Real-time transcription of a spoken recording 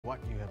what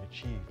you have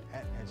achieved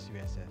at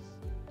SUSS.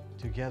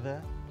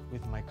 Together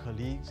with my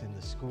colleagues in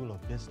the School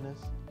of Business,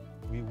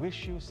 we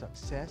wish you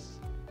success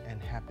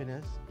and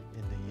happiness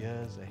in the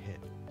years ahead.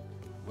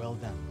 Well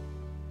done.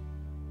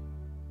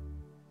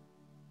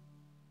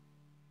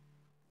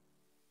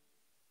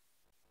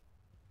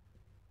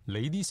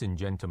 Ladies and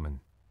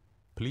gentlemen,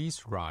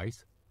 please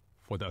rise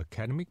for the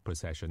academic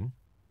procession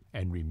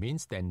and remain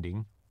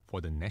standing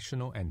for the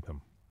national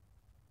anthem.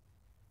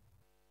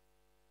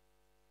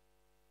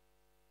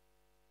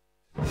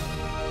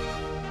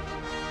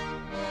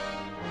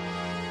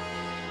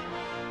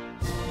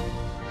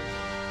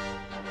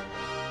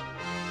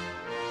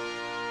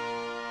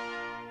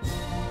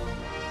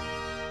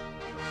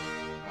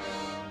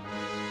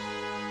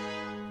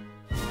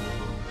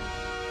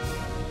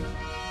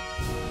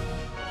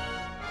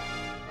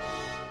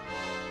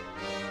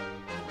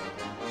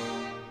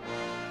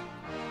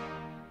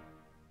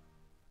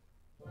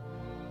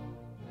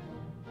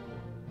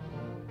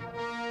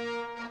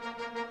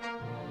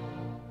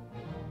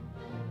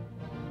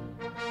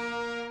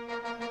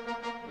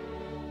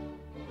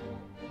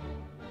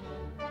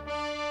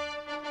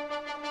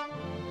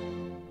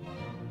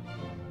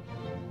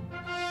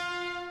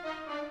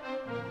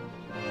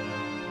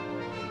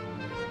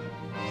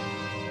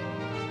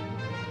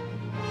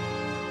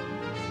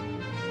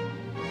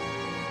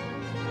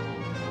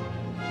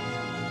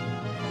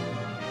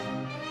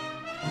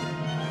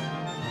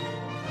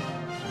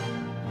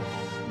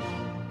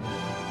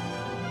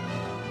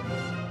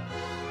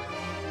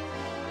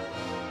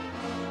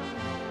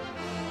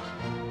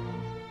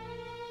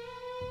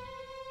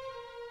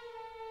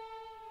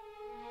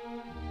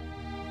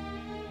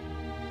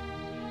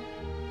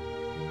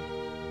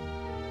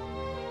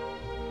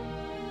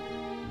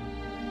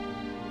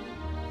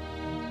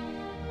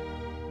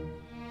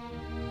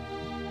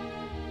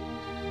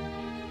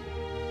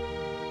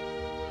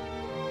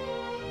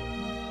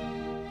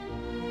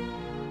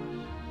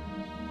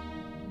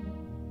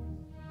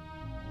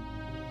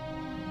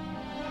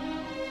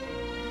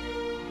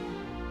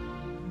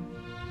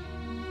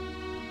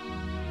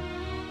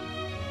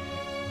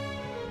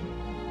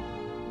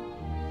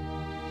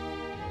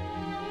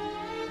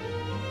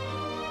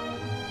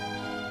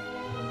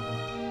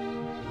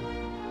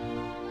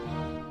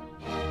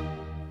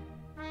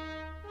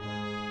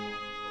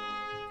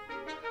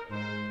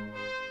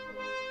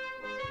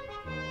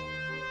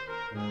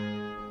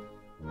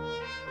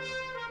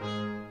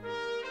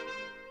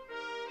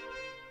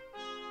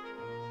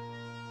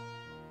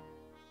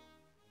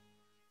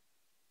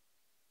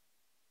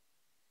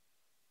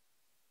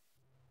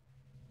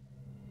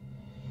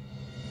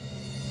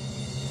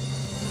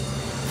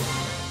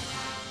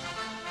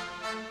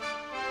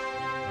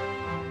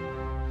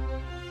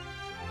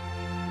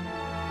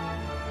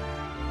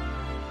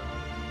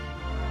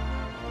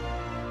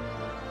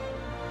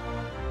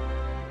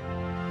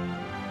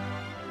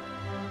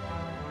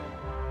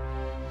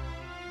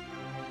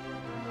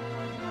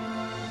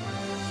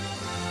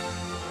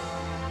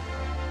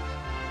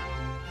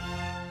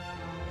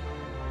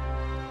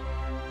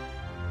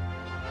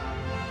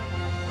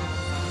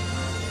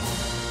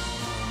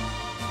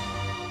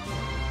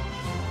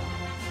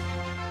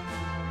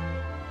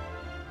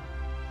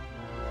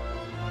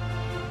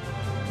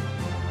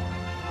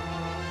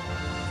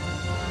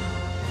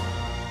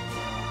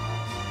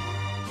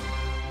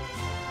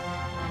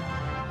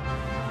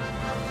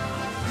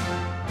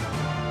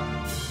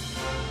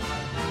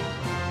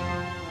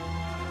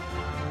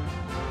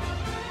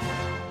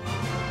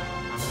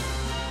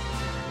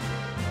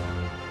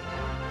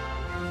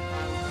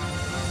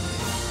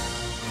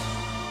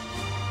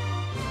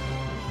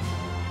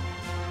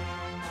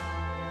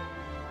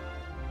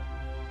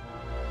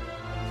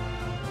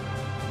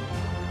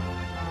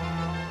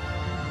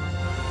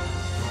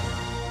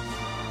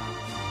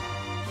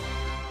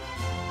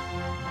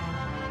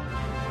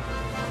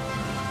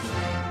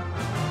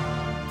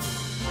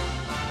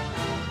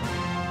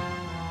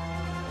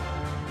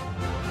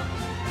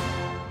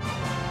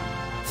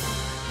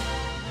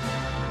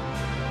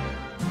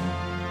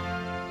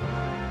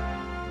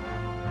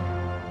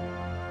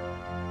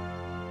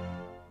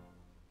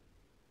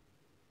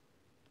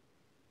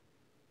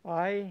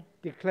 I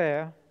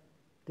declare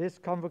this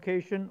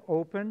convocation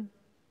open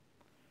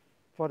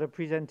for the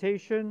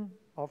presentation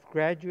of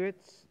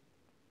graduates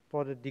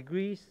for the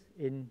degrees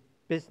in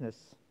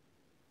business.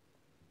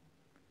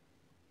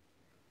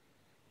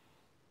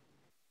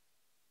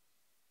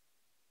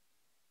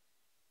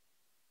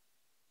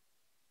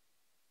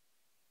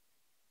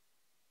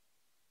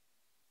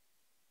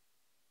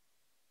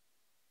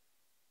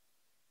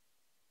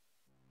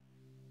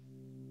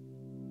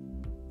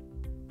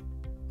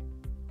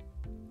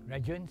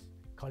 Graduands,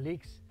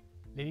 colleagues,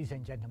 ladies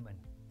and gentlemen,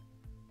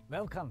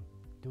 welcome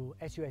to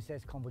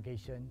SUSS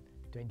Convocation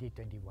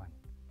 2021.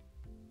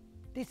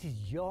 This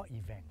is your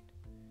event,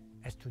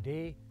 as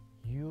today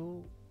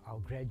you, our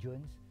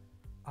graduates,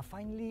 are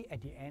finally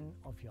at the end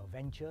of your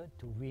venture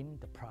to win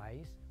the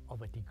prize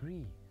of a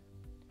degree.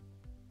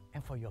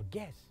 And for your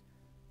guests,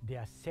 they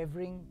are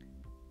savoring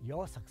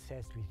your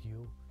success with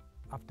you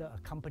after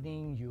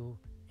accompanying you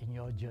in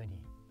your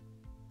journey.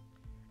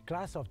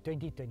 Class of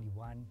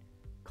 2021,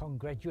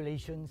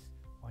 congratulations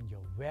on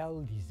your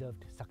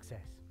well-deserved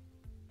success.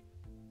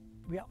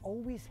 We are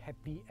always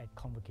happy at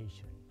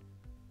Convocation,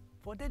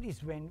 for that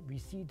is when we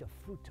see the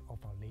fruit of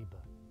our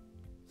labor,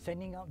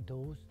 sending out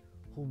those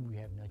whom we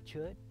have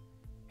nurtured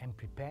and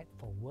prepared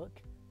for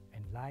work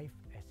and life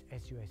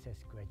as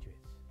SUSS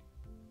graduates.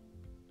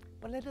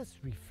 But let us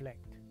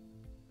reflect.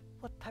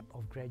 What type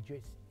of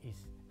graduates is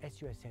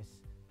SUSS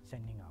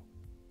sending out?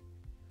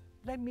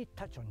 Let me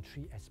touch on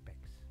 3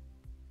 aspects.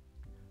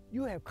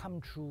 You have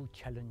come through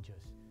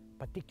challenges,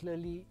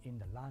 particularly in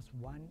the last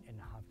 1.5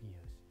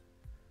 years,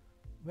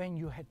 when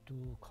you had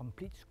to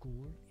complete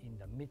school in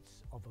the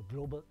midst of a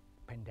global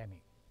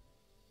pandemic.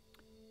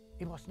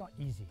 It was not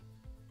easy.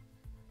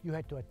 You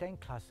had to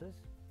attend classes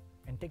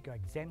and take your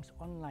exams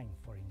online,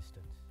 for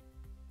instance.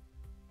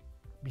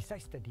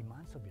 Besides the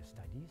demands of your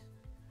studies,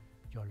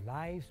 your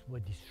lives were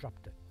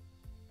disrupted,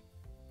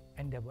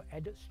 and there were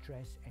added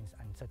stress and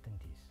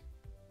uncertainties.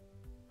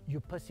 You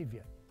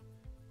persevered,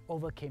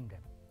 overcame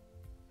them,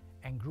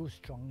 and grew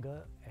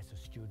stronger as a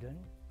student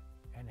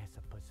and as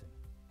a person.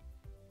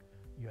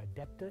 You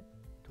adapted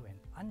to an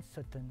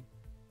uncertain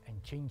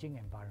and changing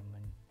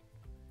environment,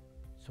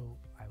 so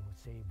I would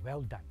say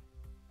well done.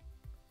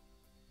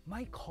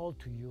 My call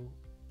to you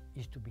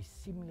is to be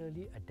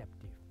similarly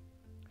adaptive,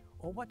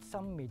 or what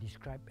some may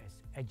describe as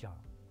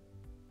agile,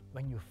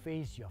 when you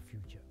face your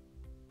future.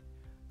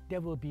 There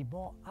will be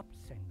more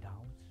ups and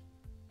downs,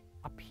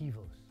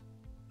 upheavals,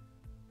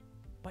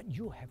 but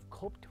you have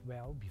coped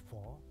well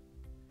before,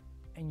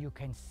 and you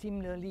can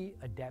similarly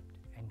adapt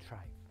and thrive.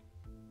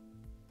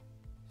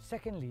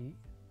 Secondly,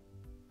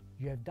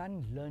 you have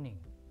done learning,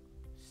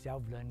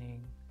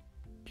 self-learning,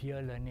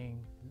 peer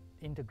learning,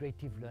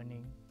 integrative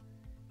learning,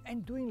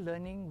 and doing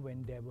learning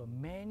when there were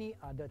many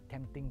other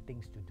tempting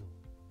things to do.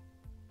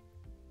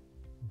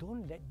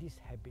 Don't let this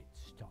habit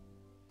stop.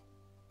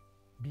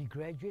 Be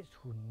graduates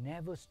who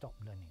never stop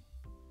learning.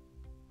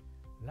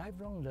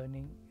 Lifelong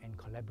learning and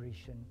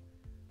collaboration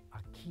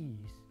are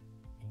keys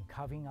in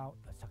carving out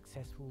a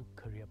successful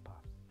career path.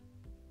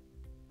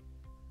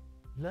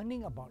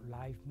 Learning about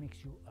life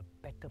makes you a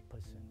better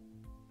person,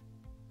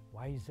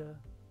 wiser,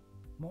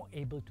 more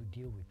able to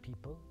deal with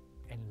people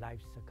and life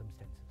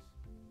circumstances.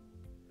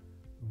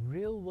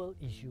 Real-world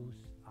issues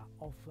are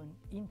often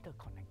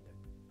interconnected,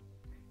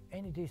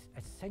 and it is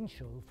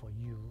essential for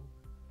you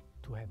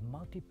to have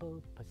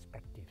multiple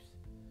perspectives,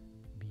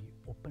 be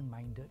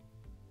open-minded,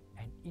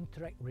 and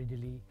interact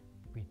readily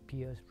with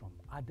peers from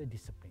other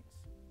disciplines.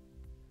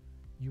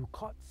 You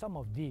caught some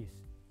of these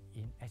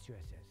in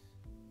SUSS,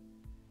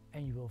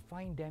 and you will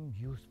find them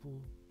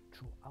useful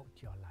throughout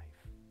your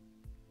life.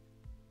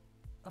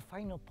 A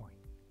final point,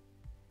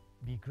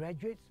 be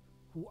graduates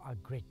who are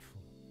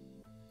grateful.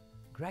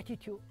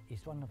 Gratitude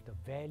is one of the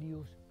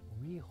values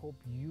we hope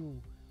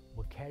you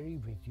will carry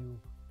with you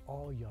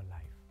all your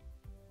life.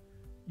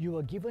 You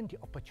were given the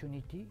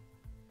opportunity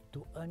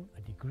to earn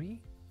a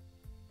degree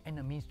and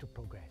a means to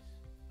progress.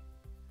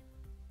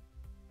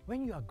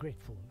 When you are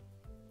grateful,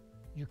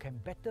 you can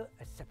better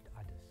accept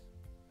others,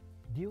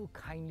 deal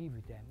kindly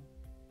with them,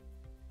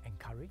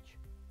 encourage,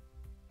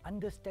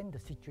 understand the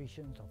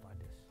situations of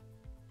others,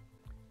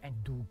 and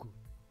do good.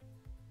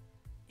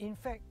 In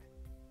fact,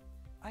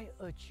 I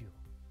urge you,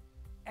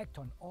 act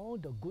on all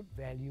the good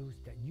values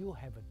that you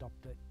have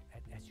adopted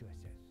at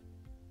SUSS.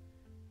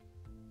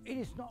 It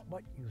is not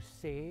what you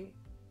say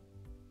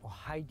or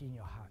hide in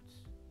your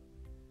hearts,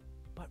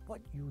 but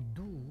what you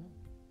do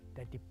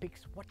that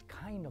depicts what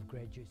kind of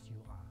graduates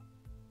you are.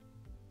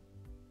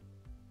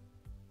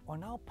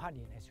 On our part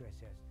in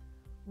SUSS,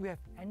 we have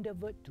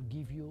endeavored to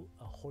give you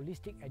a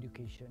holistic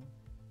education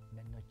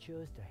that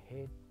nurtures the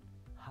head,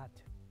 heart,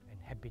 and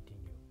habit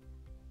in you.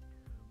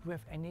 We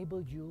have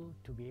enabled you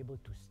to be able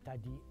to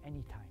study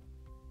anytime,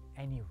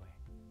 anywhere,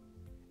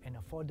 and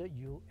afforded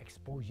you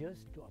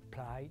exposures to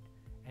applied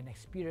and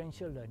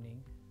experiential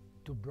learning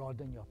to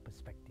broaden your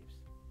perspectives.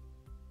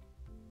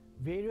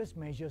 Various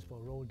measures were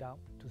rolled out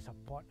to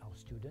support our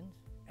students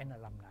and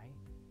alumni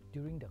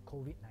during the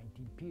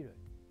COVID-19 period,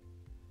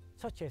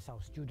 such as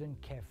our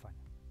Student Care Fund.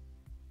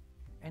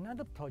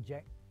 Another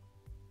project,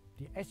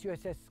 the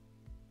SUSS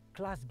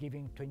Class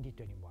Giving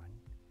 2021,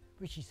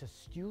 which is a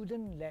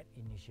student-led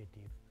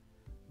initiative,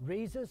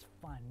 raises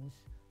funds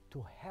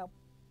to help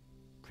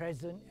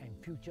present and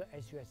future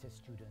SUSS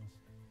students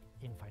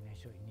in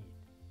financial need.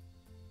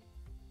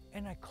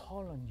 And I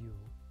call on you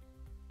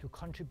to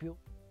contribute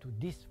to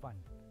this fund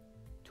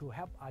to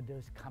help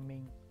others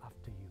coming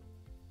after you.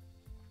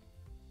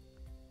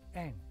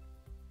 And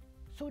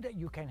so that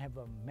you can have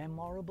a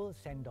memorable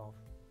send-off,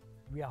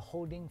 we are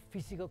holding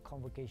physical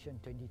Convocation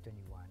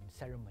 2021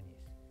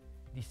 ceremonies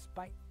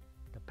despite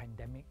the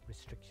pandemic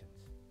restrictions.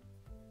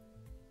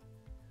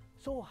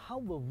 So how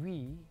will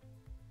we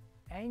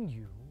and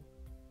you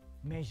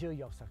measure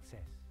your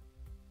success?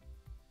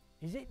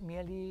 Is it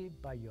merely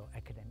by your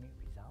academic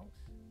results?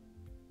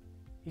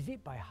 Is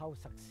it by how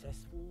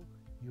successful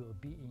you will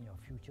be in your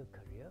future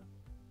career?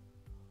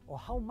 Or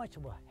how much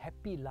of a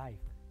happy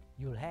life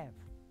you'll have?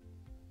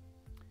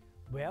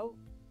 Well,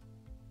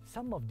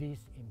 some of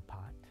these in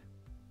part.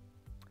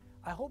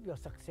 I hope your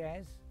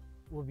success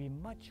will be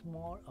much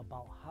more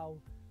about how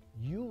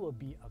you will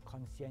be a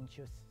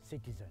conscientious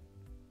citizen,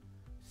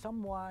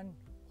 someone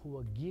who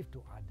will give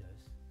to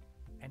others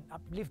and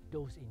uplift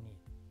those in need,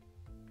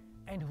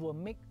 and who will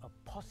make a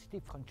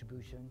positive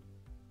contribution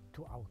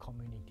to our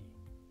community.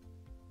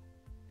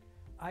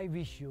 I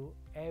wish you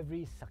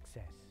every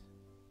success.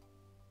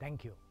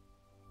 Thank you.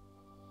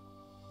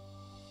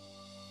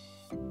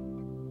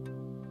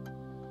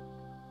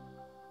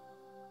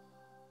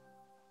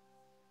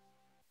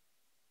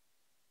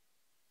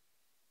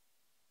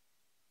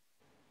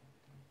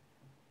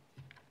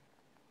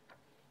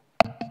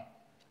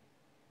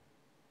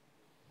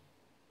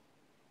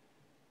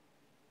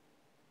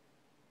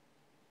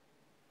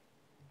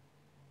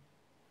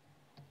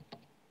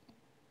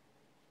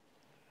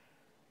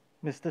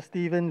 Mr.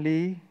 Stephen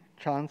Lee,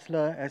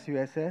 Chancellor,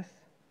 SUSS,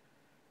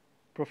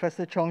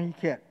 Professor Chong Hee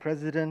Kiat,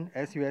 President,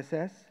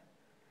 SUSS,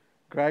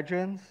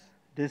 graduates,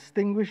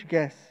 distinguished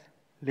guests,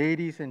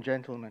 ladies and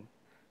gentlemen,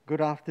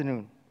 good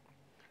afternoon.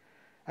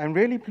 I'm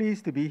really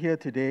pleased to be here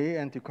today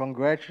and to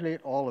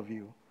congratulate all of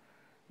you,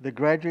 the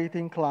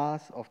graduating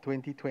class of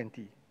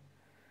 2020.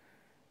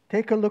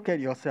 Take a look at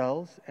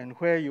yourselves and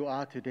where you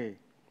are today.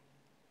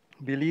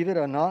 Believe it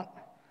or not,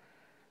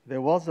 there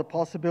was a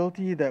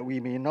possibility that we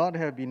may not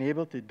have been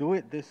able to do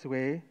it this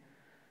way,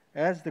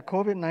 as the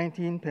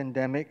COVID-19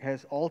 pandemic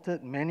has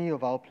altered many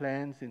of our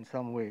plans in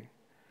some way.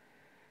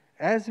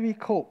 As we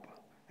cope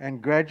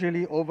and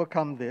gradually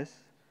overcome this,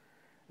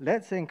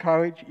 let's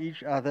encourage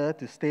each other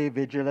to stay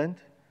vigilant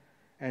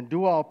and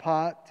do our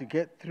part to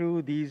get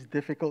through these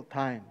difficult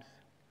times.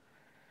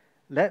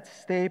 Let's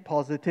stay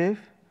positive,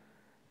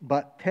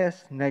 but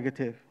test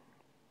negative.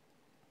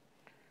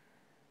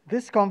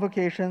 This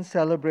convocation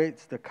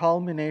celebrates the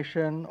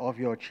culmination of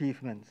your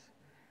achievements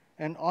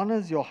and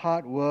honors your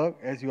hard work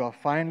as you are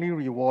finally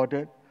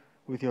rewarded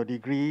with your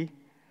degree,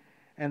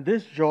 and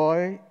this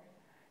joy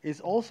is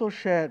also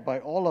shared by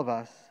all of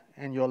us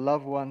and your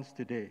loved ones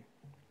today.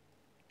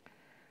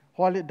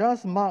 While it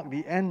does mark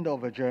the end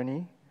of a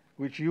journey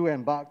which you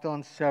embarked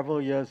on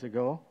several years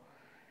ago,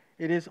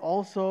 it is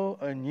also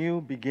a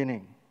new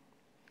beginning.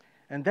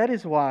 And that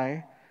is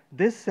why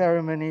this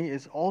ceremony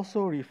is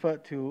also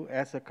referred to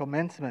as a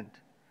commencement,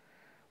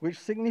 which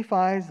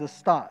signifies the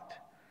start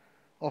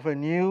of a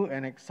new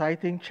and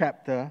exciting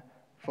chapter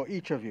for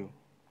each of you.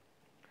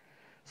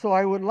 So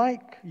I would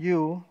like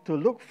you to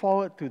look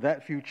forward to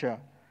that future,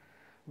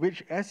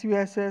 which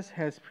SUSS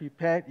has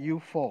prepared you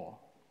for.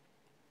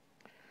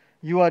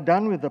 You are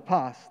done with the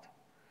past,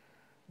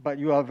 but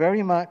you are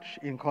very much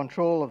in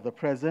control of the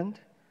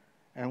present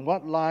and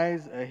what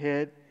lies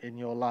ahead in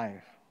your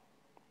life.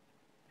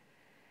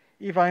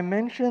 If I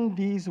mention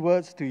these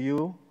words to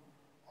you,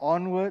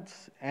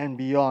 onwards and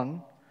beyond,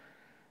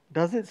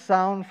 does it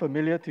sound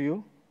familiar to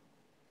you?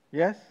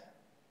 Yes?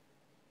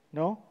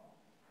 No?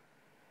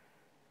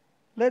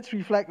 Let's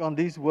reflect on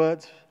these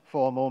words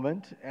for a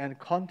moment and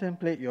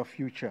contemplate your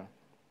future.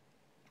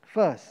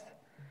 First,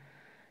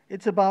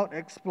 it's about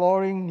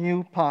exploring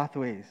new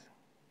pathways.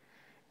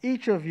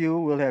 Each of you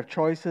will have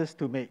choices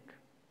to make.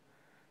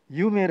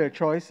 You made a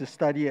choice to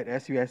study at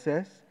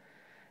SUSS,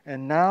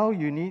 and now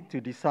you need to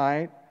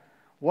decide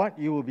what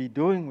you will be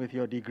doing with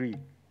your degree.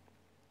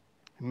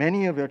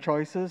 Many of your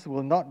choices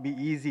will not be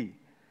easy,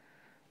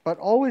 but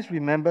always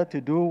remember to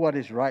do what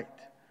is right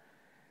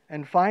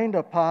and find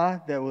a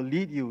path that will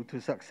lead you to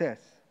success.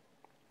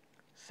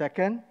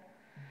 Second,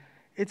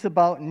 it's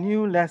about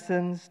new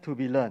lessons to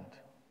be learned.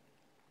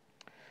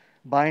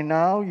 By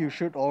now, you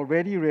should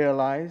already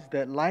realize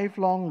that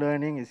lifelong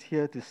learning is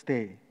here to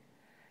stay.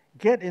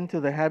 Get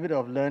into the habit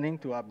of learning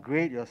to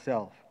upgrade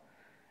yourself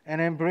and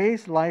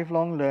embrace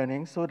lifelong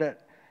learning so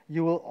that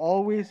you will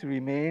always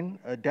remain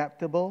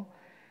adaptable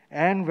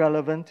and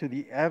relevant to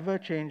the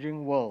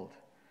ever-changing world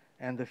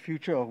and the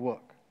future of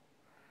work.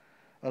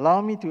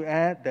 Allow me to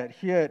add that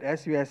here at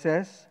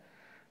SUSS,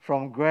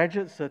 from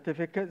graduate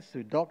certificates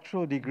to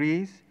doctoral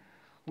degrees,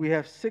 we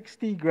have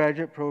 60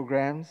 graduate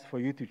programs for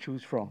you to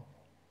choose from.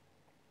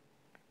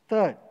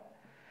 Third,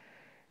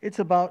 it's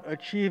about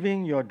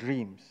achieving your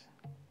dreams.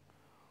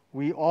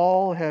 We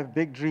all have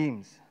big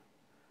dreams,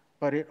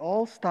 but it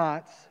all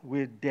starts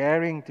with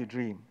daring to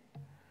dream.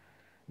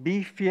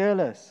 Be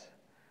fearless,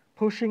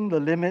 pushing the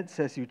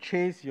limits as you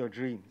chase your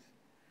dreams,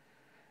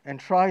 and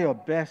try your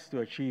best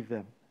to achieve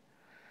them.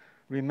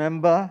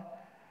 Remember,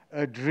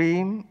 a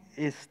dream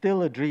is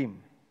still a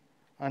dream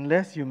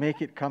unless you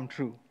make it come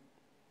true.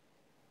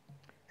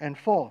 And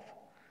fourth,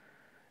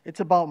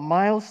 it's about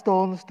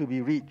milestones to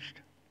be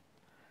reached.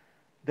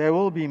 There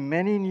will be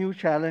many new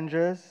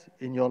challenges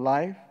in your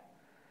life,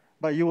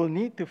 but you will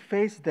need to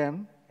face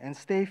them and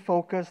stay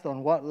focused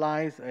on what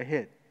lies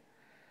ahead,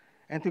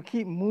 and to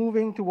keep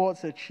moving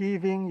towards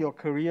achieving your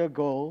career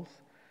goals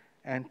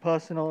and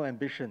personal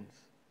ambitions.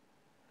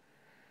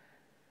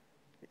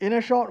 In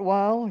a short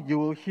while, you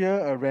will hear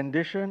a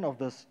rendition of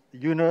the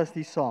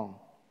university song,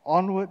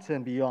 Onwards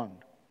and Beyond,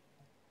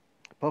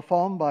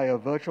 performed by a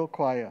virtual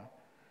choir.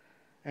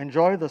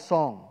 Enjoy the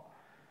song,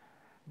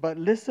 But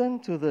listen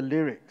to the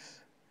lyrics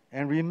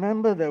and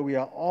remember that we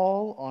are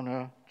all on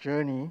a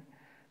journey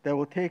that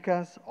will take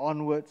us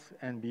onwards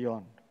and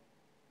beyond.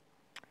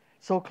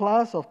 So,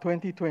 class of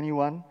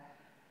 2021,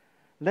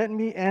 let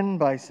me end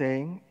by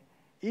saying,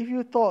 if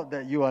you thought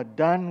that you are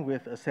done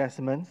with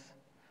assessments,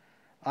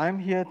 I'm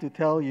here to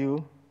tell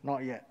you,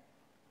 not yet.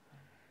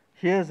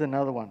 Here's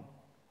another one.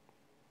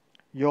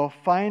 Your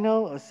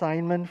final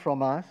assignment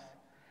from us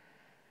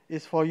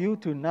is for you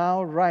to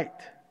now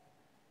write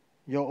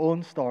your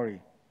own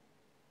story,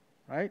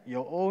 right?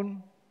 Your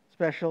own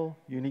special,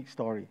 unique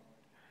story.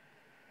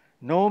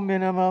 No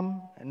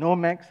minimum, no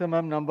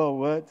maximum number of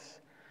words.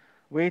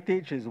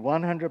 Weightage is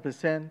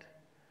 100%.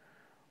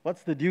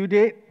 What's the due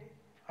date?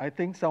 I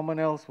think someone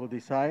else will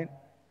decide.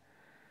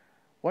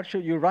 What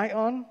should you write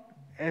on?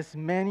 As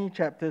many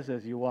chapters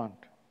as you want.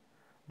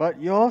 But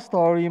your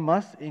story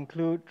must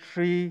include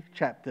 3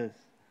 chapters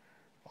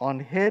on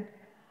head,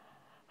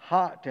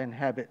 heart, and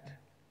habit.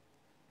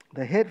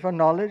 The head for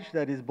knowledge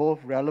that is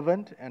both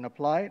relevant and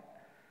applied.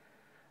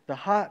 The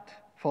heart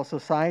for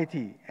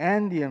society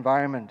and the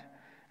environment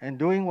and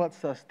doing what's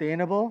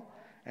sustainable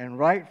and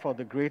right for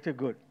the greater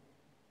good.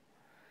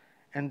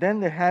 And then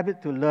the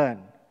habit to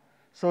learn,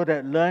 so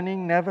that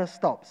learning never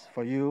stops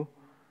for you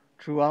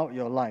throughout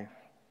your life.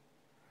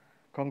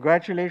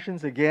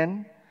 Congratulations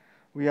again.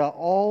 We are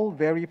all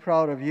very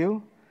proud of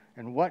you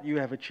and what you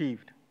have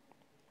achieved.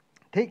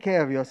 Take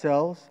care of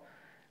yourselves,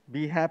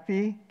 be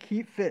happy,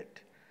 keep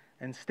fit,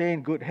 and stay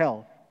in good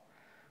health.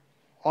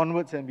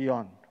 Onwards and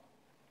beyond.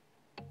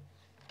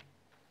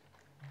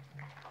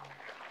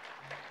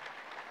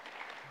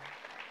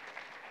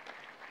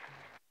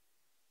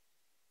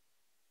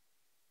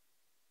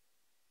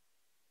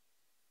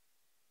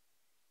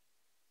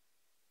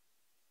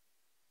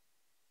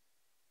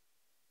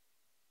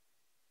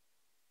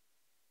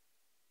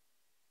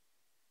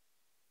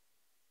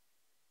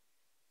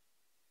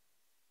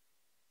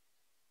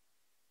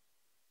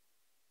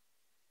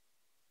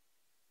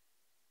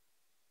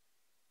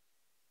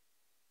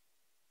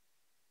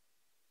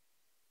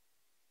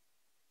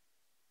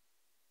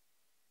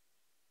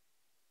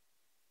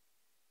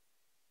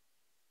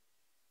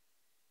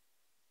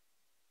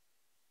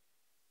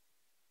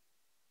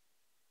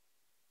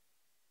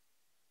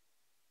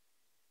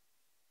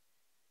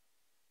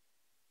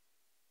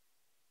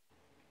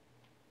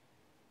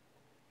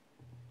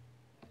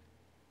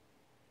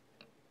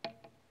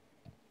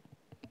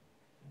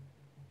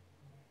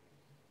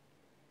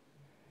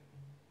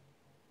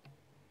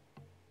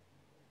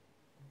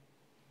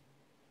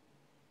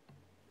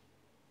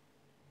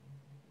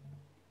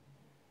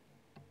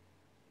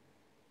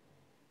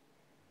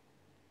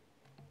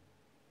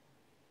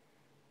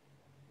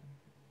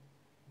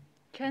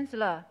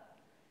 Chancellor,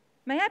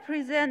 may I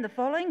present the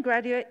following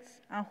graduates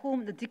on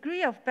whom the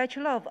degree of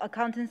Bachelor of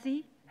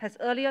Accountancy has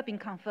earlier been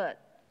conferred.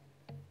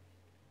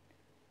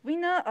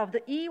 Winner of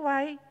the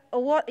EY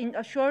Award in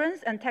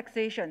Assurance and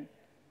Taxation,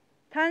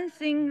 Tan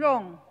Sing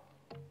Rong.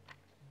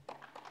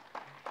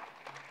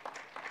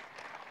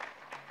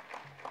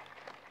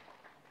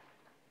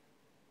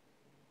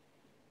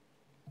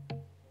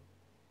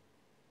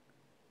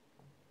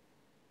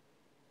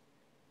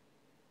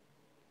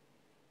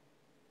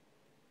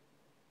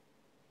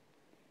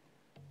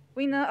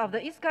 Winner of the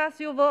ISCA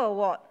Silver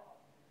Award,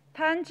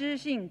 Tan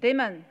Zhixing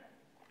Damon.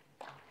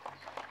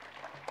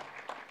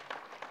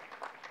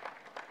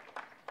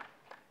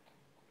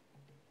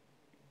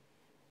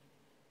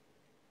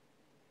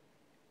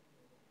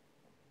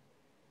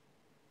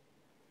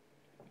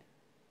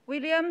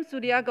 William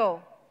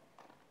Sudiago.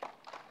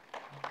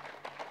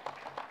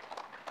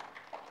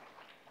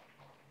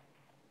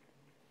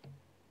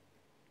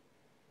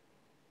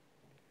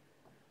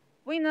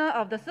 Winner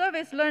of the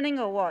Service Learning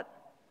Award,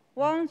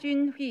 Wang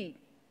Junhui,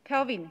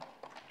 Kelvin.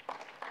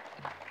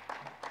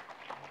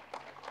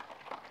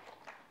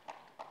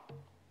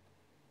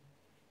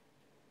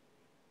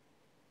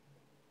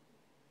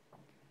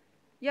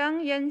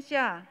 Yang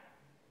Yanxia.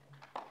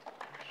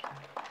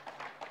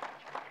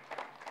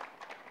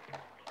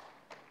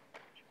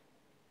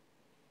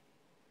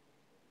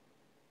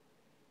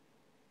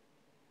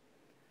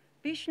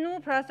 Vishnu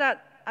Prasad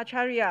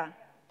Acharya.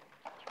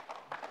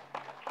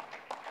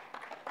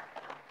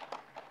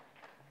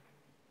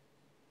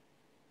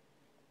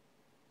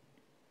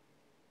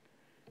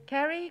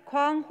 Carrie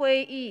Kwang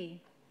Hui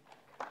Yi.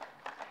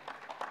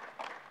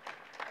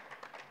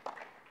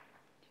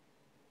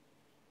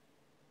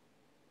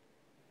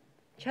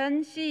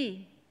 Chen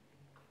Xi.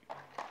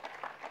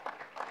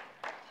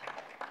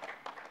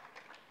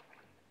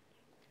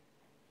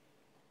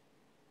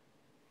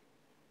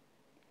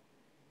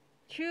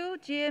 Chu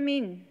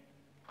Jiemin.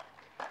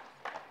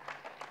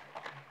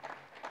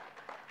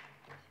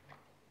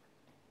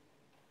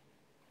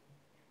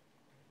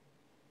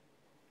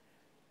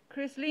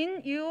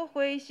 Chrislin Yu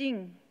Hui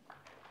Xin.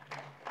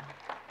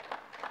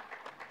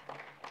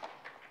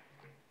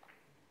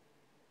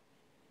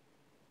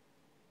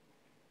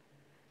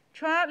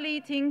 Chua Li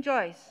Ting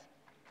Joyce.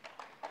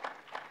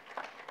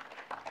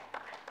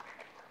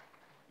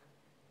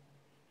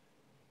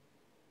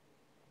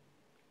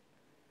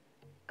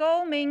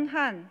 明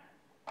翰、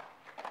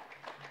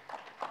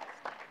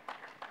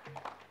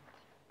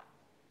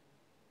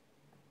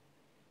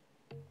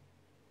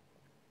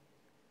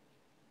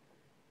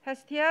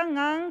Hestia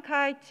Ngang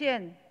Khai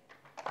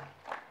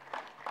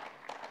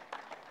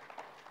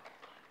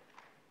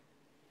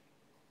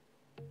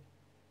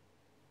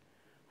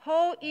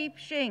Chien、Ho Ip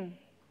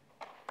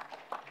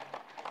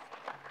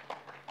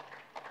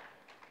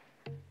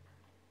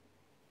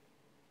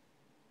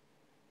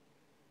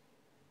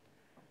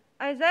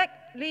Shing、Isaac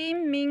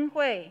Lim Minh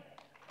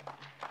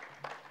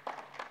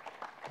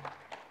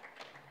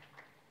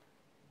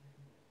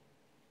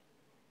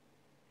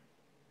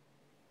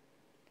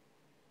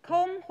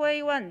Hui、Khom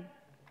Hui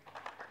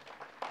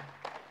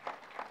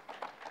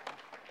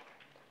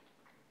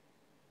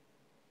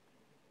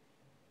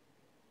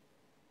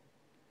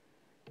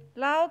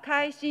Wen、Lao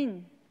Khai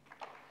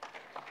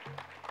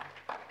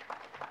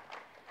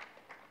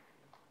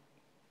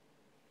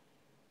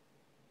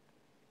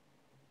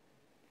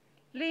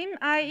Xin、Lim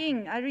Ai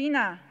Ying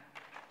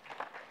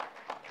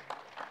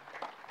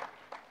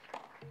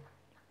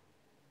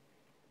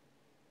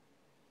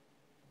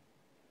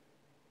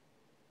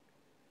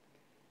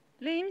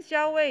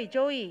Xiao Wei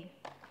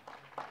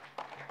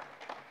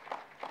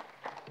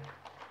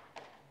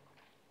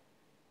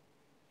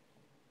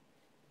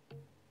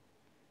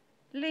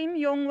Joey、Lim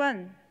Yong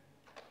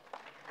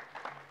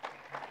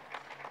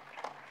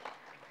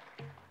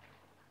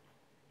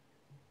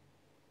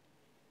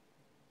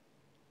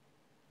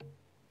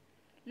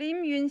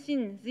Wen、Lim Yun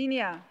Xin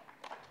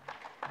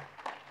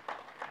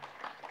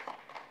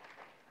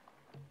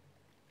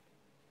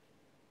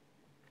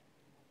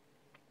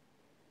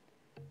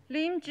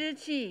Zinia、Lim Zhi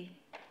Qi、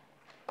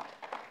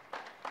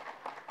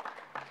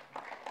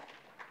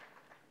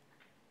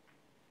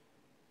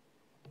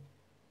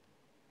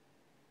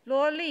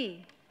罗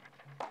丽、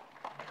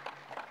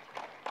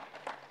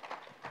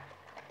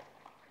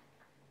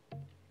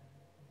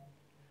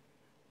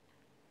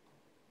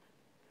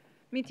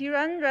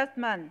Mitiran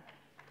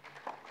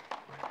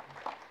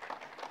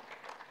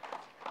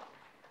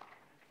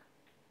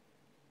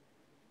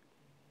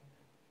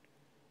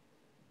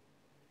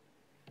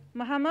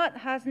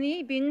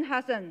Hasni bin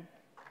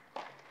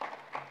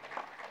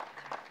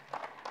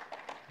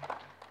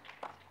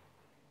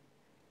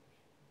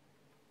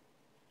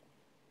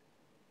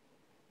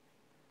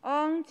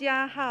Hassan、Ong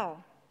Jia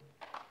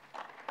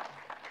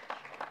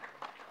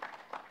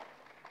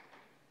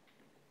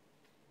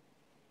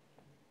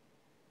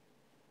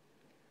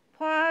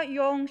Hao、Hua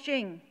Yong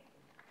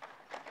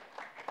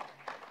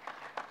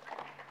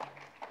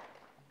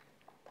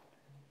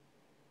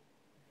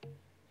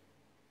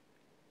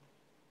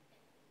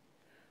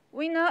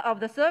of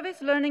the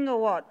Service Learning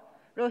Award,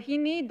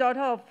 Rohini,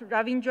 daughter of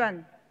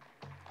Ravindran.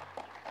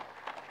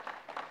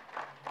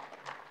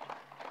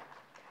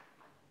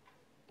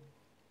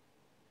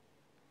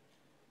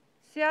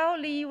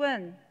 Xiao Li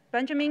Wen,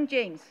 Benjamin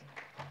James.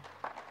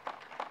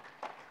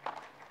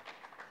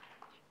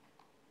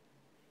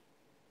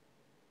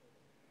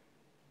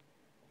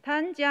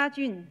 Tan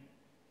Jiajun.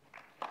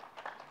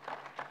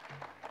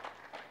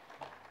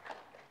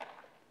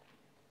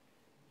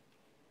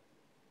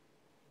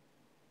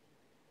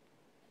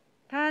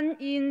 Tan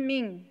Yin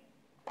Ming.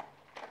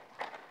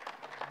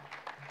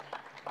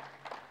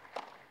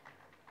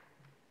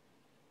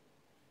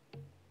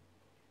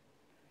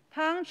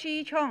 Tang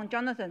Chi Chong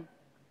Jonathan.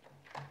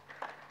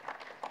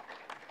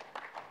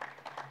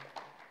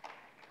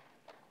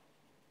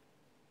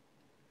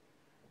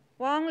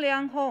 Wang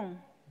Liang Hong.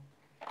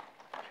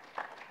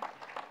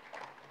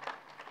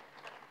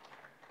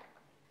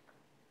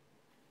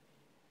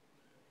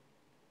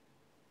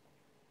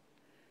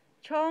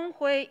 Chong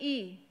Hui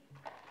Yi.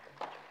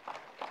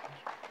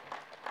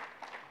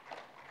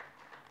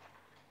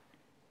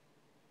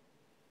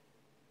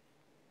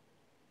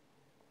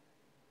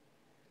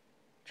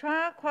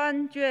 Chua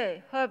Quan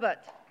Jue Herbert.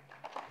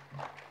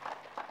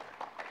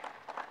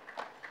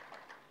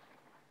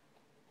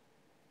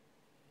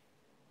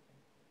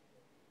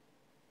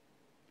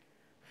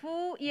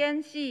 Fu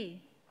Yanxi.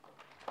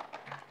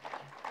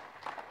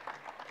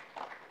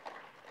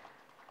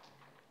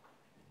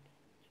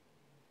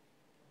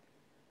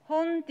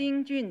 Hong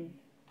Dingjun.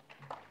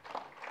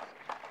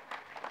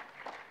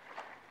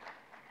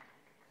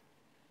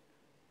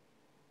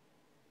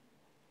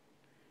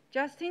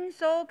 Justin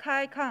So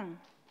Kai Kang.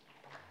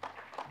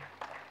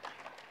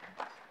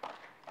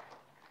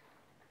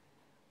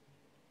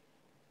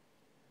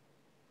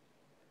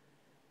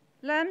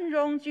 Lam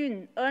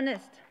Rongjun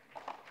Ernest.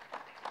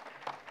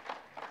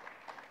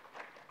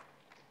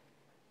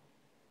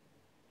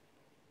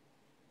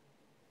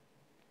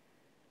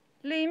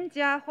 Lim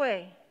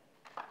Jiahui.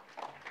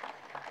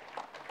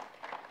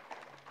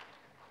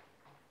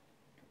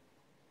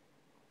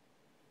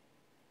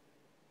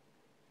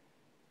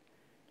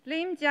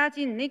 Lim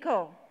Jiajin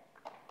Nico.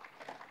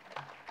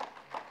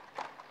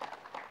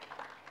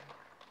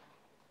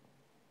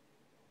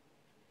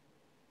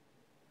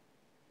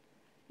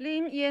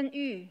 Lim Yan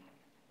Yu.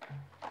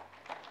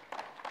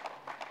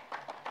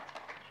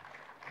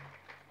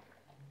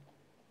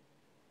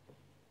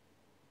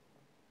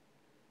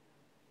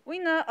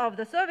 Winner of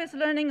the Service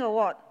Learning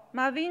Award,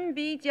 Marvin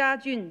B.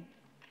 Jia-jun.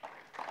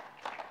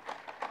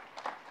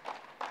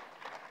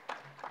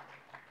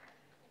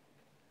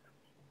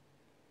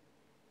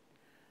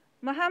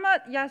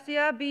 Muhammad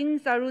Yasir bin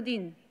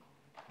Sarudin.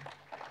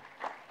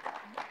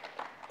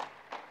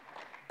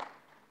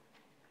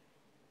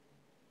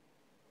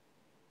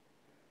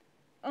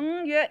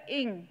 Ng Yue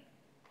Ying.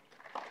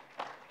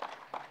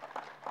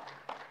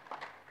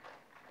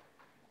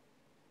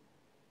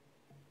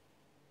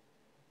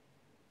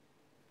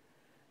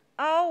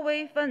 Ao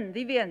Wei Fen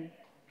Vivian.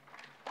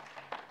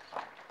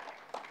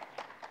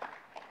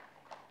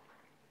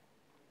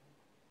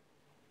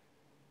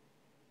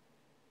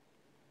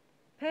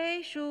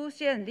 Pei Shu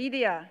Xian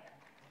Lydia.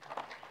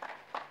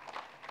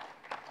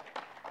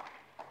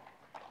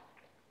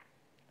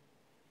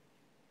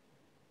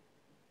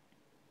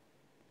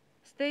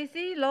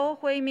 Stacy Lo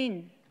Hui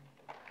Min.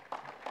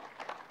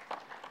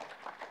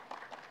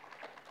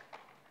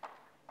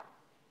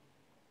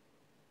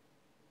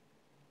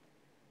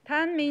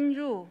 Tan Min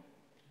Ru.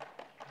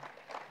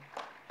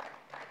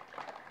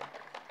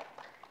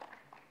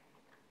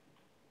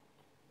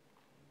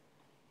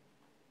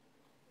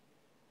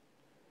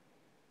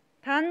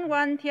 Tan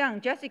Wan Tiang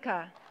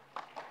Jessica.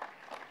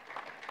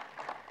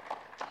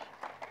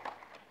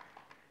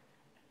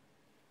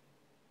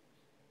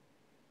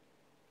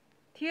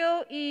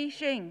 Teo Yi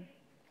Sheng.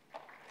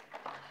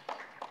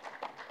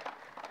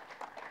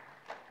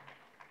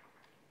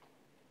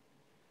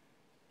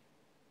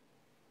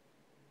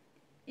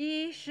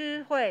 Yi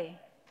Shi Hui.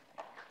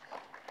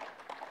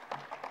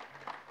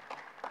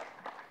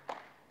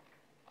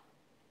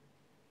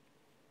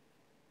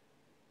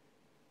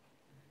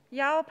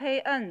 Yao Pei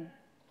En.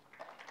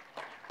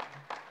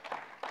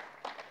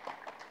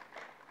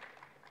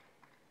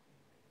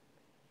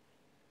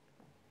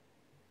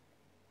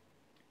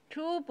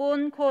 Chu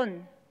Bun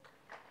Kun.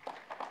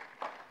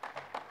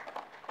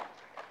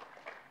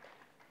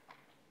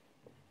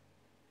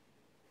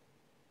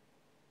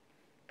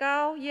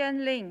 Gao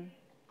Yanling.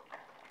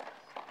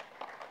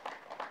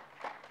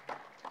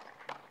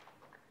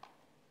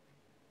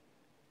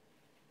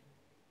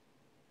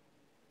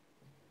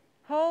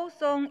 Ho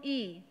Song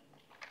Yi.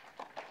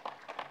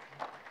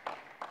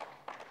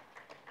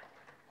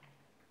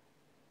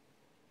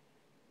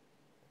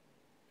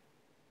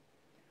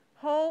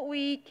 Ho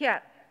Wee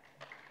Kiat.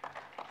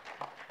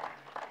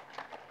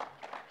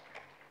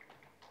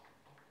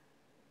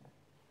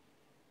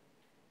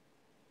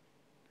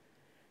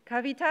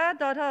 Kavita,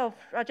 daughter of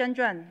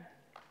Graduands.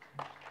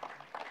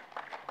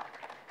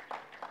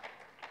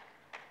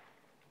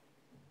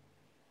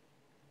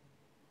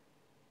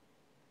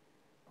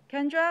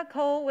 Kendra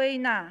Ko Wei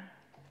Na.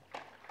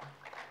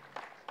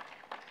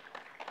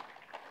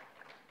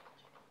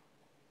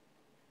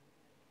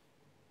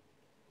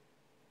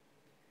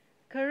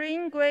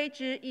 Corinne Gui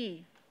Zhi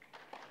Yi.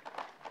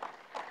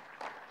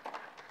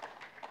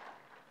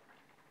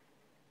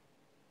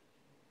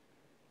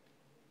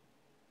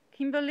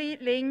 Kimberly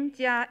Lin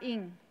Jia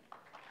Ying.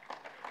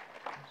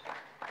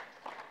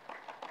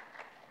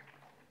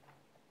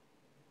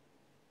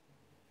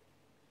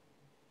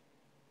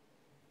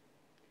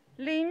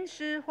 Lin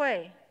Shi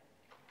Hui.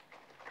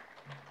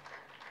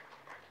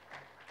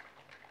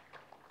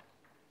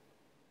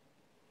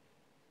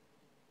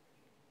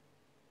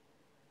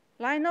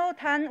 Lionel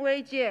Tan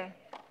Wei Jie.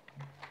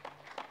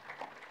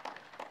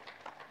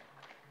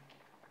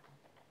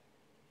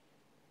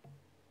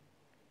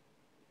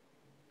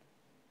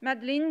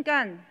 Madeline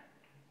Gan.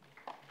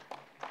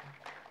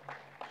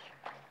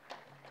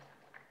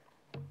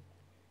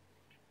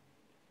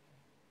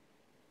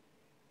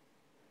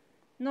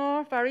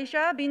 Noor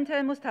Farisha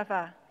Binte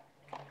Mustafa.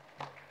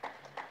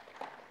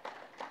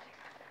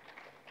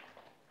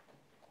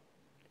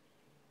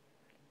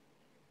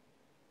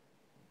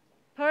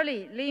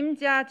 Pearly Lim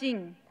Jia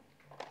Jing.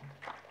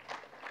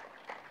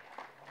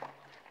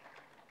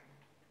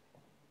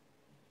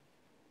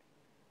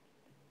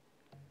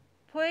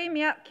 Pui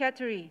Miak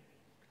Kateri.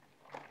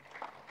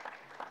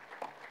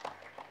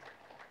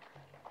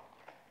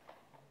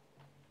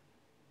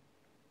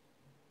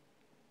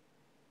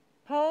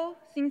 Paul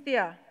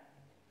Cynthia.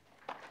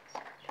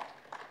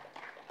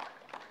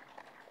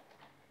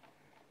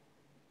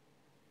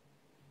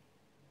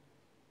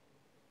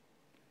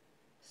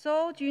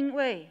 So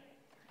Junwei.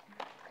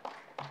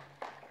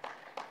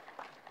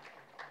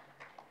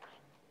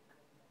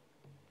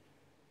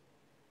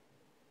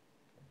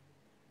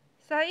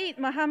 Said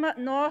Muhammad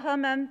Noor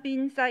Herman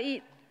bin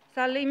Said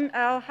Salim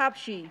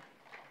Al-Habshi.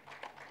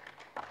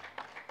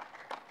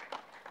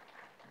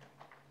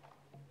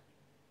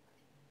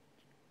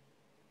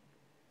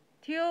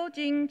 Teo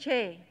Jing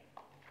Che.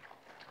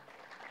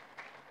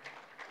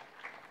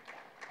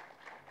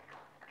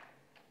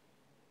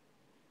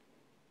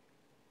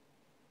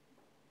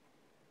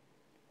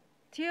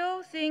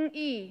 Teo Sing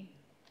Yi.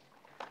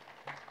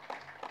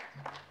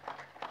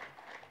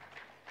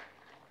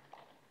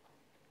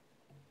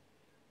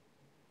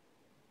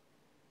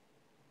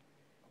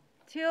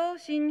 Teo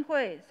Xin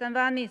Hui,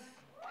 Sanvanis.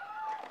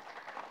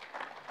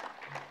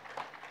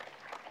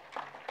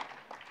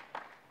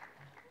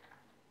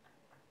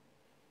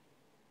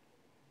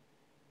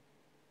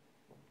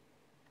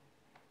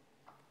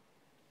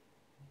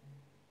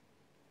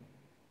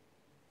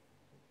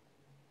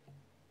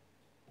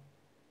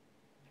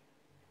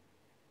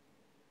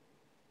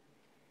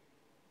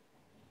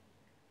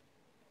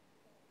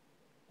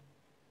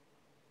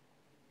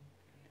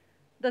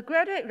 The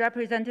graduate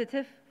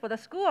representative for the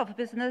School of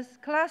Business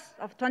class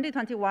of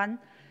 2021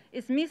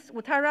 is Ms.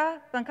 Uttara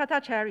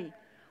Venkatachari,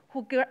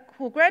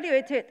 who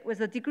graduated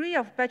with a degree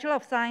of Bachelor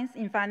of Science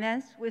in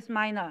Finance with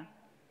minor.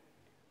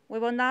 We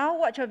will now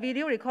watch a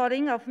video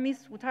recording of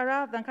Ms.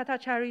 Uttara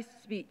Venkatachari's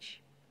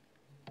speech.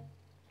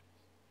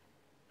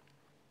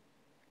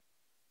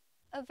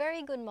 A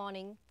very good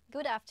morning,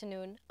 good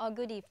afternoon, or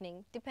good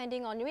evening,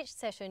 depending on which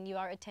session you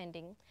are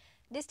attending.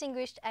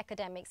 Distinguished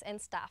academics and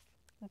staff,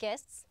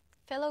 guests,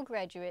 fellow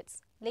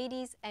graduates,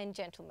 ladies and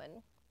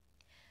gentlemen.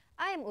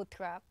 I am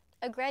Uttara,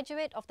 a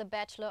graduate of the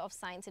Bachelor of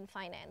Science in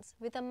Finance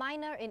with a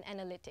minor in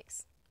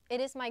Analytics. It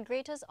is my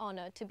greatest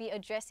honor to be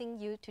addressing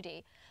you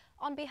today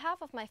on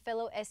behalf of my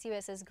fellow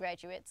SUSS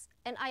graduates,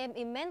 and I am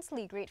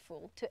immensely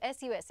grateful to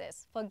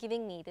SUSS for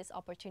giving me this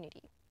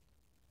opportunity.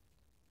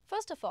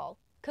 First of all,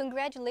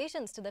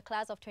 congratulations to the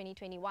class of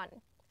 2021.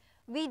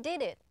 We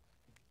did it!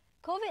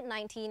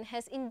 COVID-19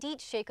 has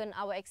indeed shaken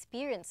our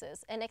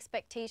experiences and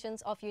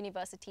expectations of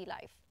university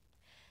life.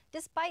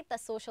 Despite the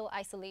social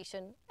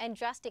isolation and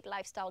drastic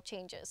lifestyle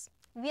changes,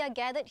 we are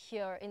gathered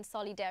here in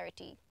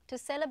solidarity to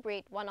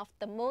celebrate one of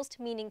the most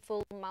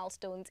meaningful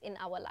milestones in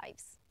our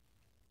lives.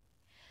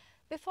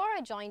 Before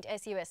I joined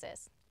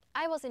SUSS,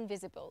 I was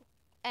invisible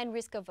and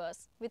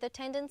risk-averse with a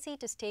tendency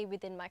to stay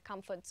within my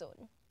comfort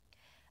zone.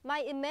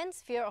 My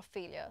immense fear of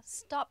failure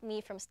stopped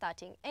me from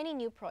starting any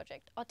new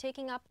project or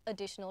taking up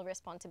additional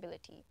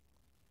responsibility.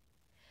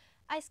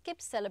 I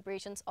skipped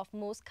celebrations of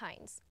most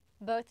kinds,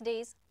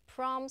 birthdays,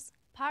 proms,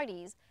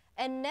 parties,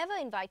 and never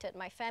invited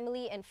my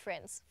family and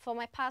friends for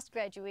my past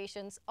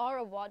graduations or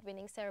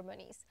award-winning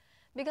ceremonies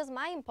because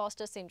my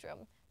imposter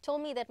syndrome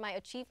told me that my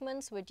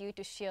achievements were due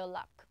to sheer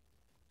luck.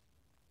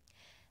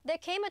 There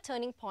came a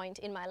turning point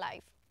in my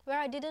life where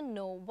I didn't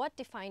know what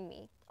defined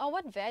me or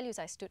what values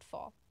I stood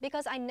for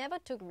because I never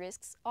took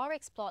risks or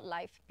explored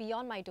life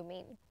beyond my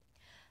domain.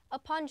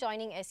 Upon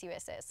joining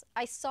SUSS,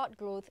 I sought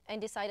growth and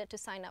decided to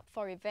sign up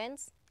for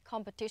events,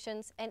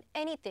 competitions, and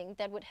anything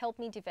that would help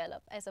me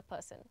develop as a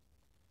person.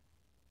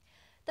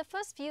 The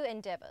first few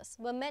endeavors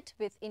were met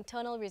with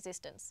internal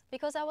resistance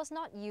because I was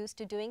not used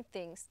to doing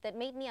things that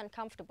made me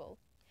uncomfortable.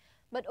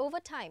 But over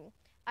time,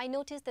 I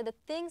noticed that the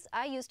things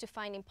I used to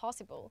find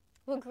impossible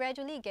were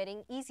gradually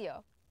getting easier.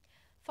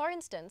 For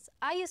instance,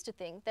 I used to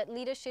think that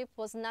leadership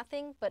was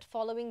nothing but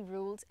following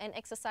rules and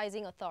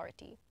exercising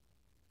authority.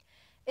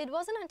 It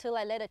wasn't until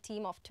I led a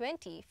team of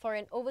 20 for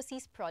an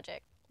overseas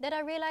project that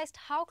I realized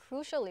how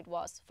crucial it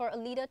was for a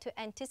leader to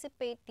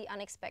anticipate the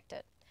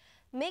unexpected,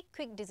 make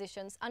quick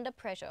decisions under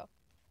pressure,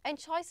 and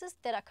choices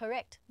that are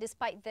correct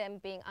despite them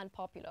being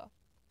unpopular.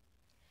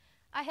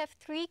 I have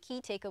 3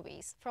 key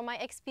takeaways from my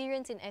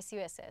experience in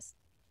SUSS.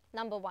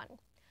 Number 1,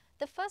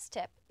 the first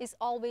step is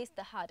always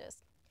the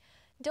hardest.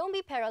 Don't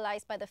be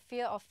paralyzed by the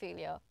fear of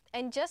failure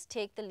and just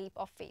take the leap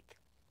of faith.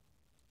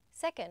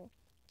 Second,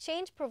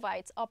 change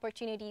provides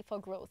opportunity for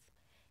growth.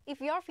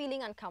 If you're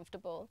feeling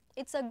uncomfortable,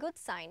 it's a good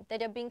sign that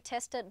you're being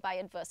tested by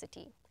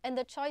adversity, and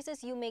the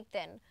choices you make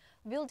then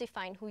will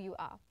define who you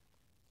are.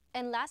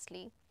 And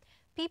lastly,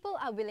 people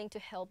are willing to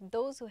help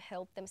those who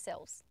help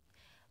themselves.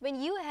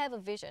 When you have a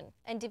vision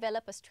and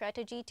develop a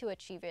strategy to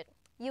achieve it,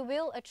 you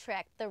will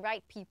attract the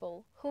right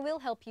people who will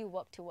help you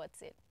work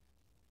towards it.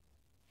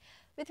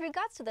 With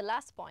regards to the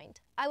last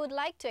point, I would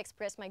like to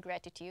express my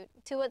gratitude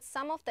towards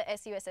some of the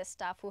SUSS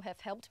staff who have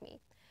helped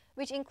me,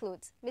 which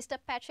includes Mr.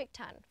 Patrick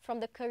Tan from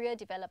the Career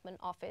Development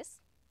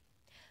Office,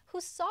 who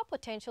saw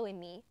potential in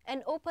me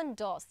and opened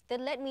doors that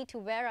led me to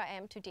where I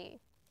am today,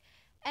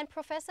 and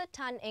Professor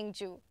Tan Eng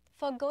Ju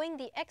for going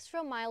the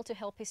extra mile to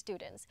help his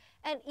students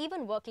and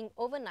even working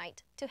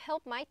overnight to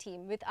help my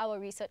team with our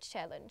research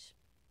challenge.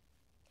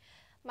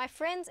 My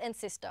friends and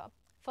sister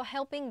for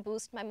helping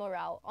boost my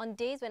morale on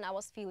days when I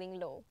was feeling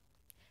low.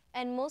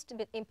 And most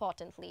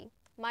importantly,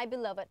 my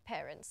beloved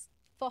parents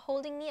for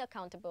holding me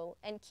accountable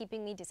and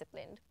keeping me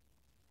disciplined.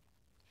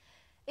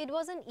 It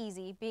wasn't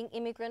easy being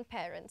immigrant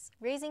parents,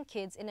 raising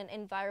kids in an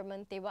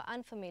environment they were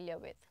unfamiliar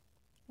with.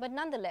 But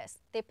nonetheless,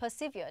 they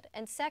persevered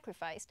and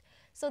sacrificed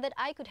so that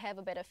I could have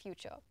a better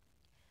future.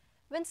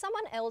 When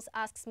someone else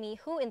asks me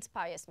who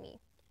inspires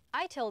me,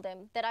 I tell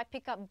them that I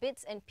pick up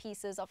bits and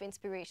pieces of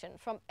inspiration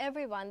from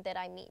everyone that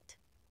I meet.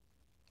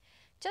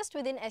 Just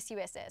within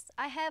SUSS,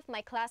 I have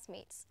my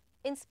classmates,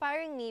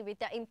 inspiring me with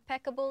their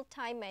impeccable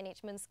time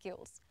management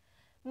skills.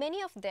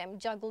 Many of them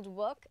juggled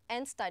work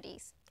and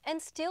studies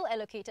and still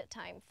allocated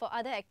time for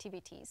other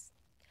activities.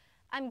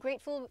 I'm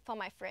grateful for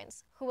my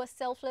friends who were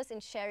selfless in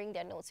sharing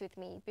their notes with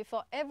me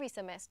before every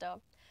semester,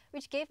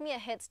 which gave me a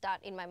head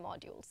start in my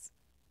modules.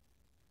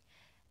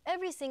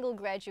 Every single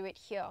graduate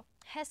here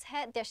has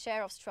had their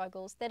share of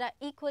struggles that are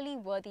equally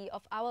worthy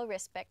of our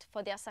respect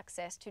for their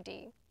success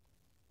today.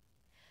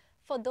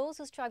 For those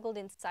who struggled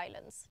in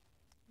silence,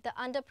 the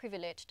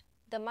underprivileged,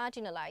 the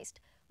marginalized,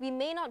 we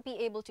may not be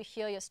able to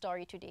hear your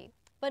story today,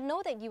 but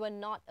know that you are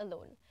not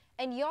alone,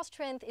 and your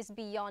strength is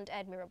beyond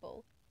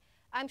admirable.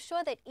 I'm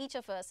sure that each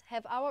of us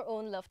have our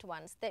own loved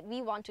ones that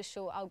we want to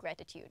show our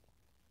gratitude.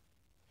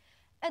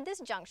 At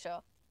this juncture,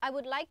 I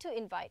would like to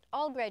invite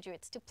all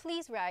graduates to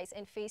please rise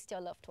and face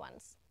your loved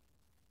ones.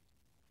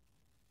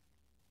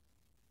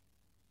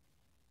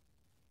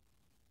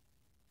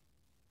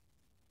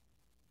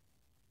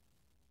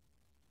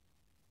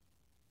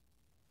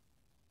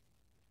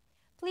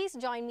 Please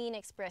join me in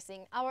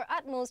expressing our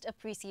utmost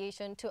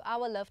appreciation to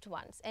our loved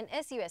ones and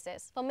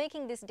SUSS for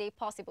making this day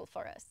possible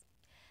for us.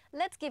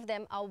 Let's give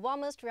them our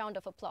warmest round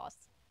of applause.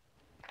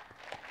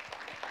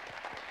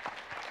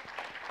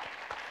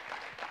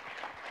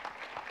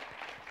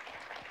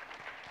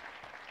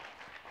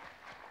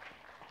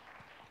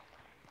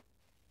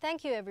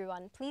 Thank you,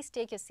 everyone. Please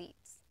take your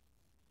seats.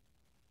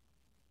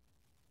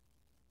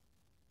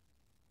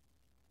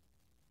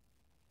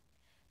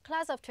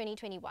 Class of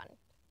 2021.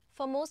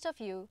 For most of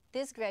you,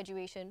 this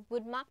graduation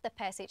would mark the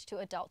passage to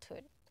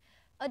adulthood.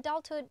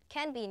 Adulthood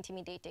can be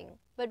intimidating,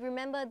 but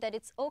remember that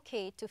it's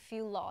okay to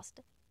feel lost.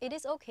 It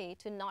is okay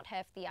to not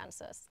have the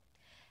answers.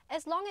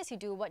 As long as you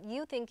do what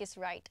you think is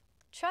right,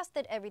 trust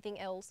that everything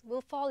else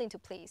will fall into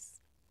place.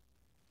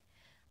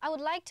 I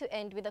would like to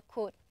end with a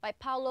quote by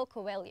Paulo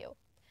Coelho.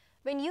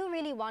 When you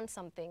really want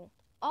something,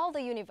 all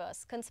the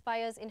universe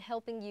conspires in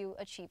helping you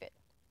achieve it.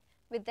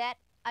 With that,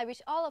 I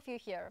wish all of you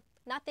here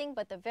nothing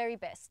but the very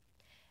best.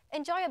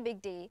 Enjoy a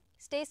big day,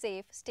 stay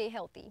safe, stay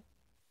healthy.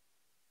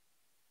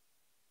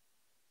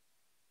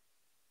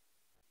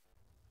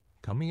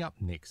 Coming up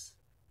next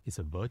is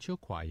a virtual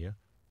choir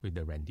with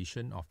the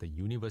rendition of the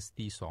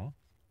university song,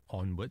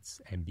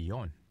 Onwards and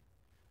Beyond.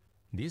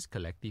 This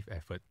collective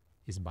effort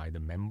is by the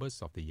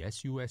members of the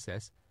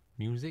SUSS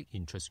Music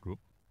Interest Group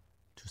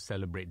to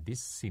celebrate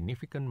this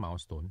significant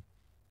milestone,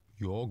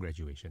 your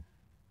graduation.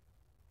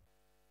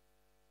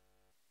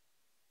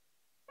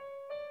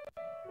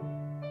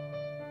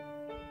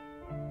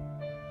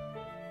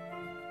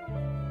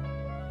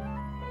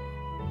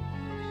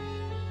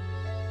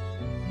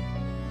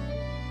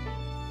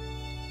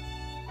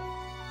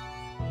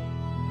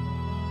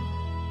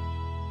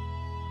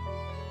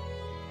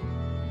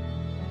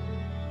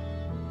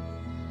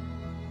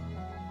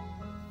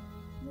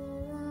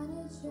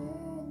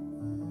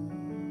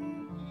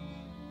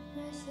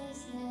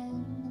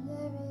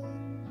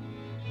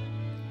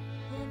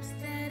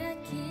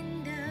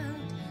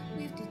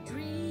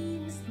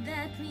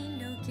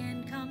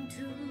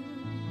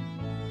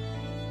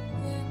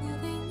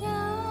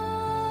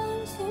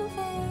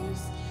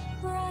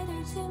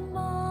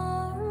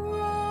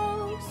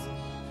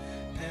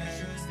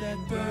 That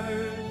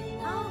burn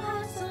our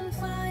hearts on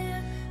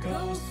fire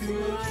goes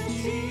to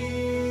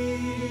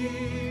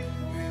achieve.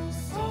 Will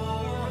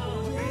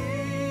sorrow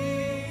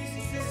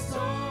raise its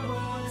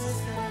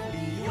sorrows and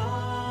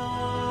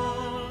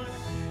beyond.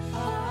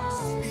 Our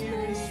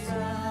spirits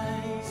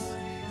rise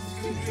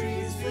to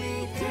dreams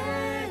we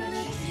can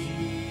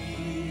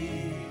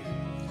achieve.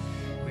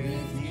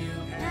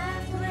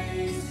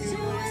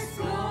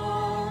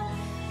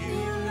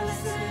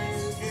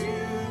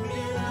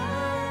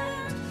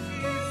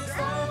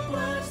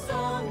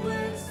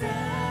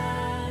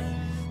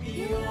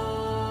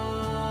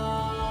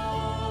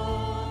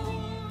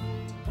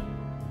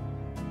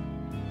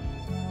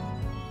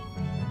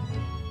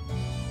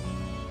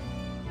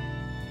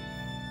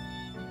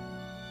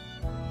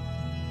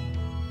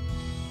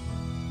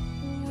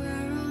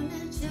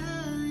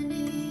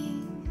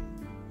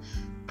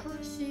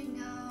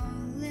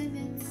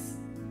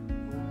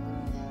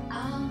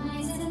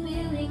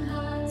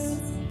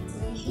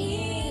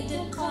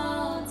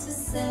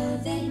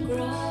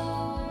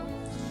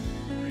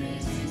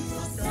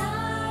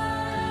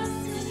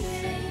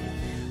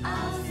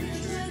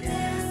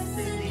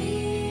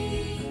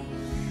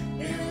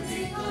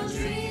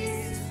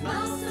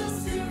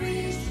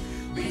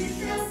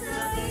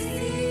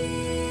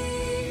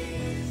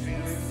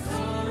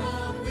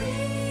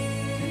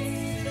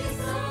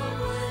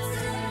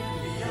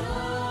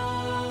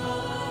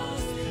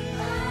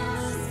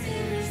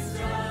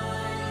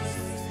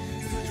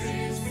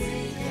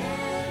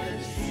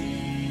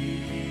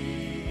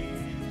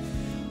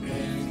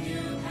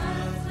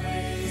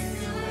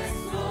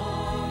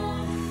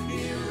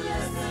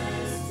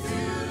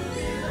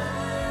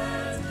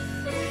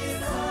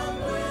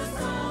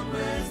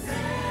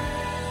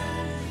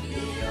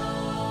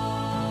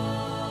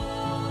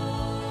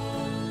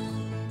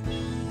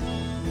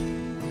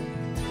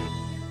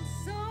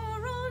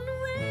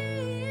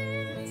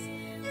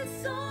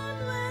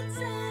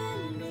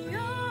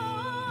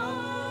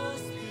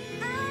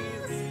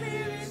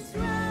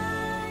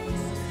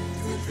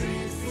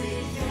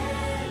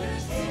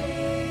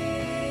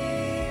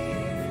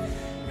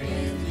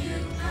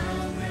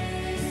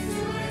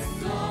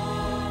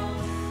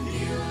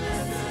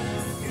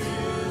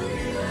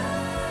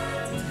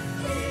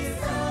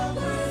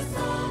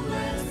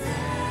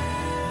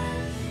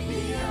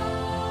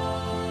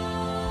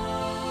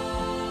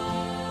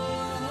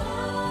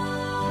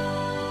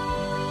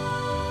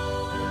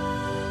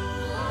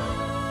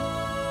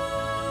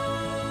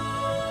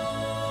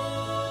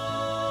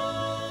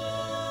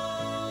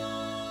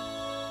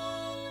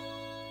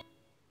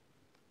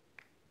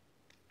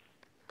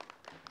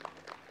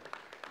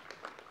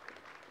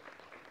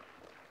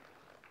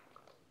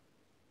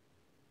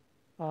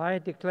 I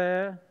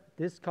declare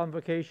this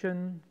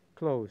convocation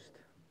closed.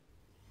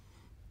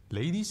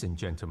 Ladies and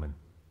gentlemen,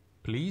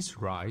 please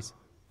rise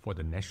for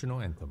the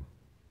national anthem.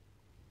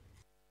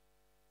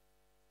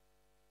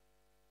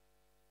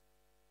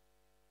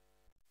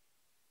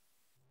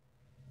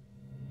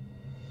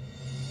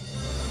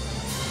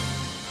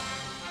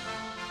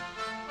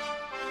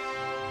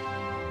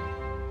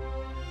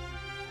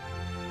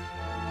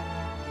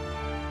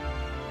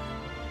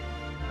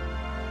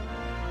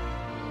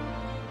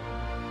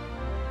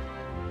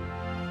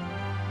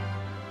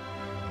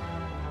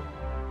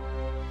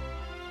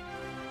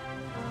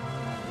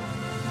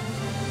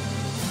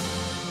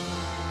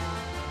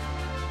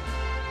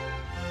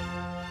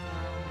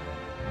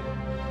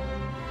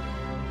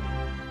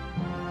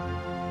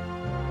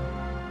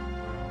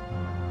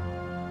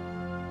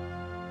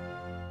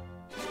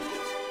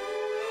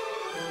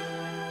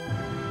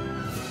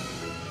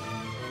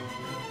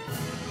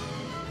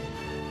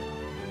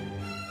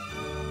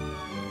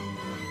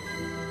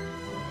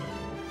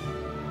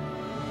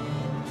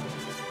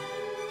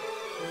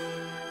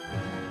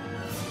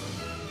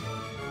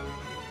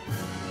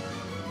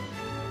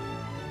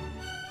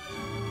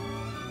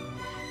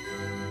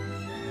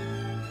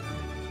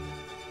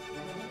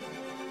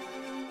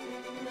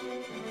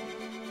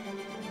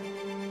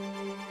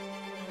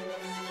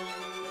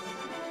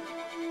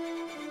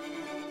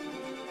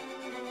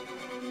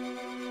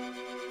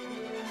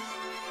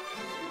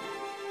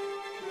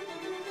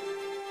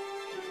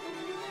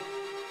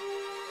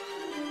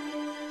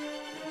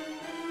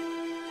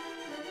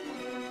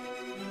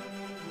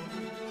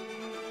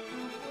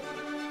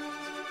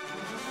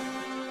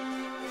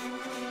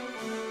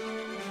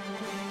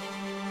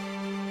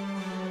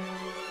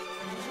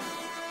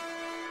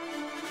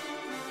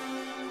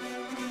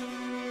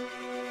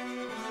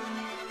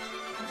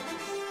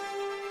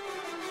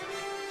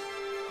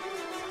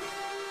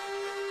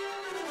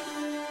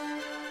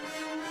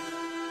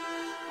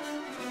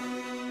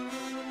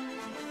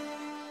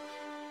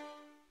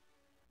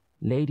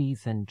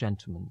 Ladies and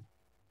gentlemen,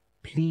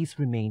 please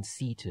remain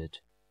seated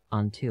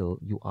until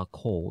you are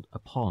called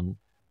upon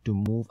to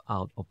move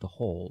out of the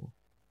hall.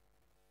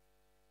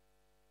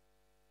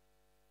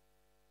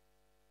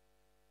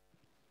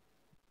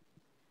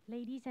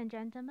 Ladies and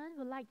gentlemen,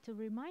 we'd like to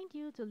remind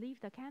you to leave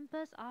the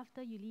campus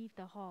after you leave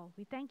the hall.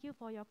 We thank you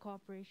for your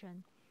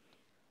cooperation.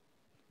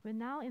 We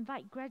now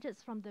invite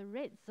graduates from the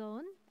red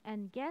zone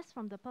and guests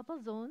from the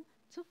purple zone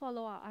to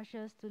follow our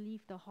ushers to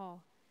leave the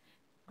hall.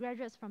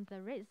 Graduates from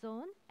the red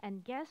zone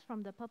and guests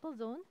from the purple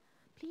zone,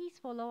 please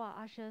follow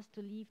our ushers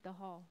to leave the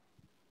hall.